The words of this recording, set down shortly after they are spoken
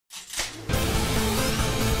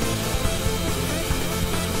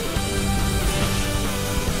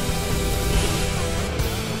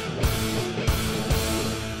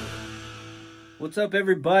What's up,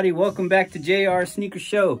 everybody? Welcome back to JR Sneaker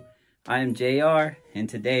Show. I am JR, and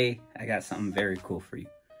today I got something very cool for you.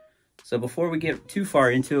 So before we get too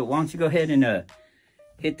far into it, why don't you go ahead and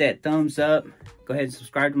hit that thumbs up. Go ahead and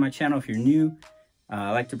subscribe to my channel if you're new.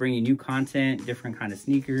 I like to bring you new content, different kind of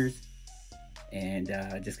sneakers, and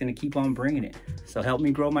just gonna keep on bringing it. So help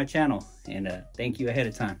me grow my channel, and thank you ahead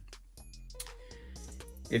of time.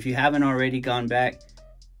 If you haven't already gone back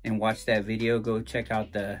and watched that video, go check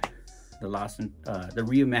out the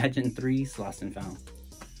reimagined threes, lost and found.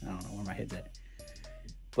 I don't know where my head's at,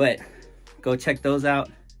 but go check those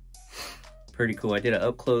out. Pretty cool. I did an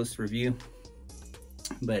up close review,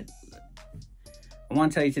 but I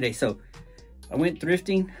want to tell you today. So I went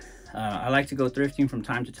thrifting. I like to go thrifting from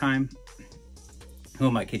time to time. Who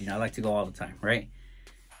am I kidding? I like to go all the time, right?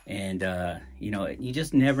 And you know, you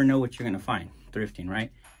just never know what you're gonna find thrifting,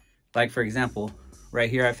 right? Like for example, right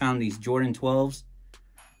here I found these Jordan 12s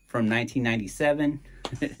from 1997,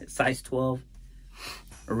 size 12,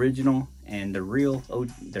 original, and they're real. Oh,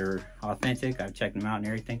 they're authentic. I've checked them out and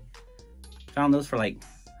everything. Found those for like,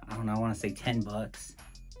 I don't know, I want to say 10 bucks.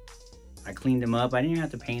 I cleaned them up. I didn't even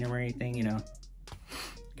have to paint them or anything, you know.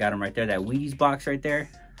 Got them right there. That Wheaties box right there,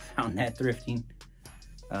 found that thrifting.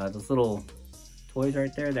 Those little toys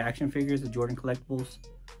right there, the action figures, the Jordan collectibles,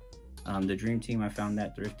 the Dream Team, I found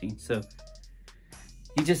that thrifting. So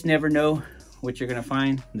you just never know what you're gonna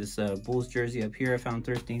find. This Bulls jersey up here I found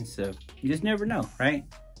thrifting, so you just never know, right?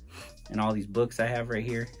 And all these books I have right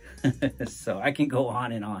here. So I can go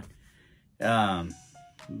on and on.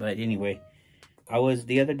 But anyway,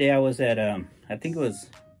 the other day I was at I think it was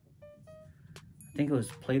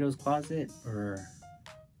Plato's Closet, or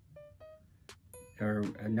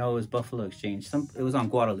no, it was Buffalo Exchange. It was on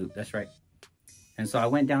Guadalupe, that's right. And so I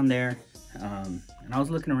went down there, and I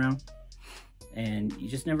was looking around, and you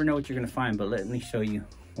just never know what you're gonna find. But let me show you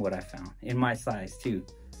what I found in my size too.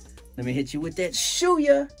 Let me hit you with that show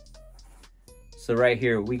ya. So right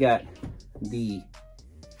here we got the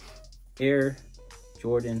Air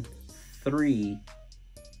Jordan 3,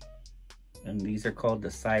 and these are called the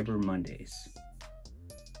Cyber Mondays.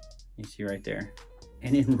 You see right there,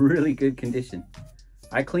 and in really good condition.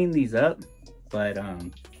 I cleaned these up, but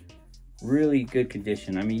really good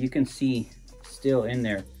condition. I mean, you can see still in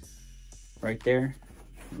there, right there.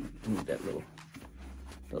 Move that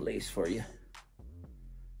the lace for you.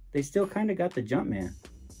 They still kind of got the Jumpman.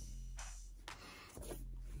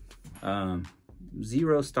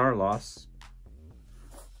 0 star loss.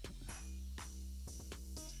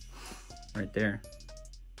 Right there.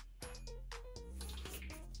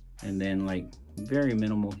 And then like very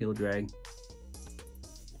minimal heel drag.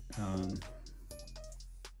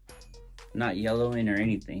 Not yellowing or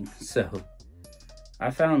anything. So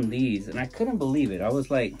I found these and I couldn't believe it. I was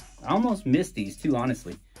like, I almost missed these too,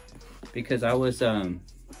 honestly, because I was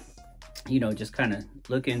you know, just kind of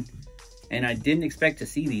looking, and I didn't expect to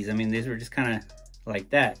see these. I mean, these were just kind of like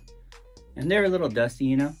that, and they're a little dusty,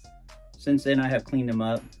 you know. Since then I have cleaned them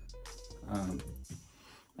up. I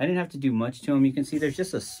didn't have to do much to them. You can see there's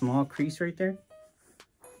just a small crease right there,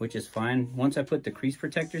 which is fine. Once I put the crease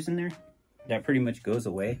protectors in there, that pretty much goes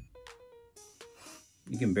away.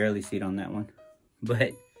 You can barely see it on that one.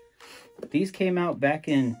 But these came out back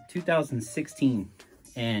in 2016,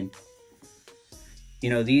 and you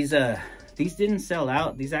know, these didn't sell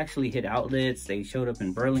out. These actually hit outlets. They showed up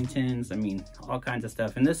in Burlingtons. I mean, all kinds of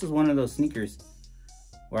stuff. And this is one of those sneakers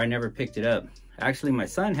where I never picked it up. Actually, my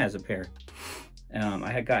son has a pair.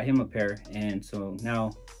 I had got him a pair, and so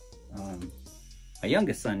now my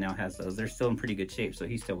youngest son now has those. They're still in pretty good shape, so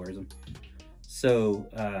he still wears them. So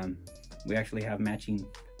we actually have matching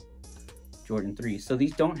Jordan 3s. So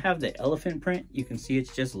these don't have the elephant print. You can see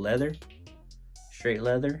it's just leather, straight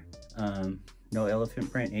leather. No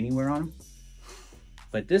elephant print anywhere on them.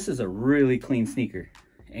 But this is a really clean sneaker.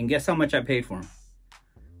 And guess how much I paid for them?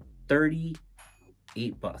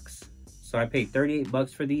 38 bucks. So I paid 38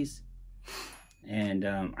 bucks for these. And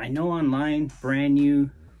I know online, brand new,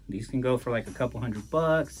 these can go for like a couple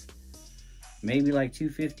 $100, maybe like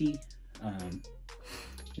 $250.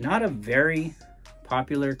 Not a very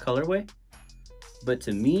popular colorway, but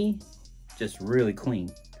to me, just really clean.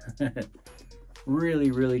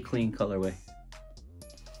 Really clean colorway.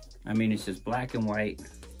 I mean, it's just black and white.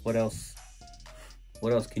 What else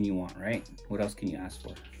can you want, right? What else can you ask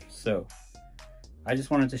for? So I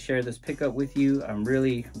just wanted to share this pickup with you. I'm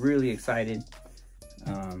really excited.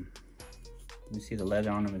 You see the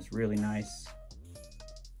leather on them is really nice.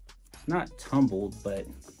 It's not tumbled, but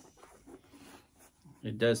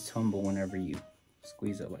it does tumble whenever you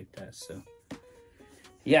squeeze it like that. So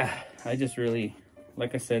yeah, I just really,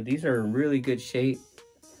 like I said, these are in really good shape.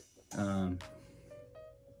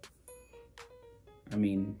 I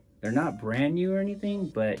mean, they're not brand new or anything,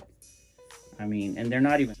 but I mean, and they're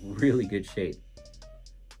not even really good shape.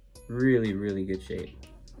 Really, really good shape.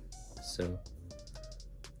 So,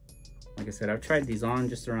 like I said, I've tried these on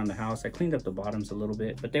just around the house. I cleaned up the bottoms a little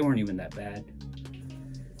bit, but they weren't even that bad.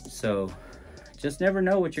 So, just never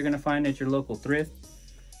know what you're gonna find at your local thrift.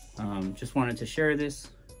 Just wanted to share this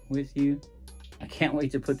with you. I can't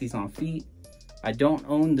wait to put these on feet. I don't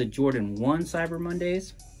own the Jordan 1 Cyber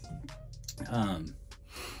Mondays,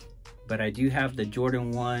 but I do have the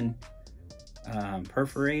Jordan 1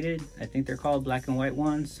 perforated. I think they're called black and white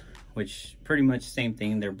ones, which pretty much same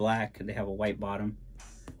thing. They're black, they have a white bottom.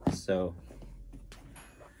 So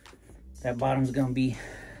that bottom's gonna be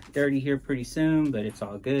dirty here pretty soon, but it's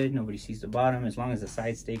all good. Nobody sees the bottom as long as the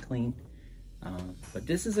sides stay clean. But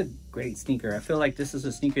this is a great sneaker. I feel like this is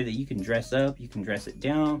a sneaker that you can dress up, you can dress it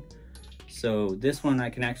down. So this one I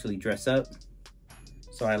can actually dress up.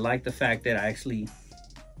 So I like the fact that I actually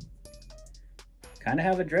kind of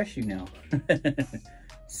have a dress shoe now.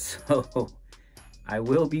 So I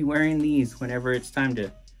will be wearing these whenever it's time to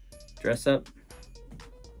dress up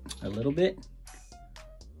a little bit.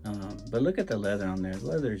 But look at the leather on there. The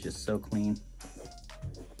leather is just so clean.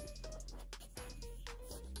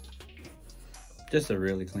 Just a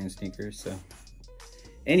really clean sneaker. So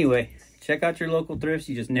anyway, check out your local thrifts.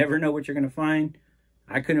 You just never know what you're gonna find.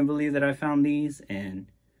 I couldn't believe that I found these, and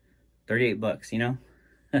 38 bucks, you know?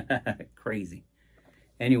 Crazy.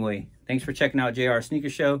 Anyway, thanks for checking out JR Sneaker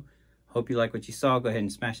Show. Hope you like what you saw. Go ahead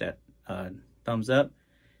and smash that thumbs up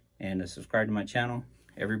and subscribe to my channel.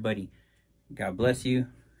 Everybody, God bless you,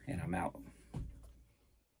 and I'm out.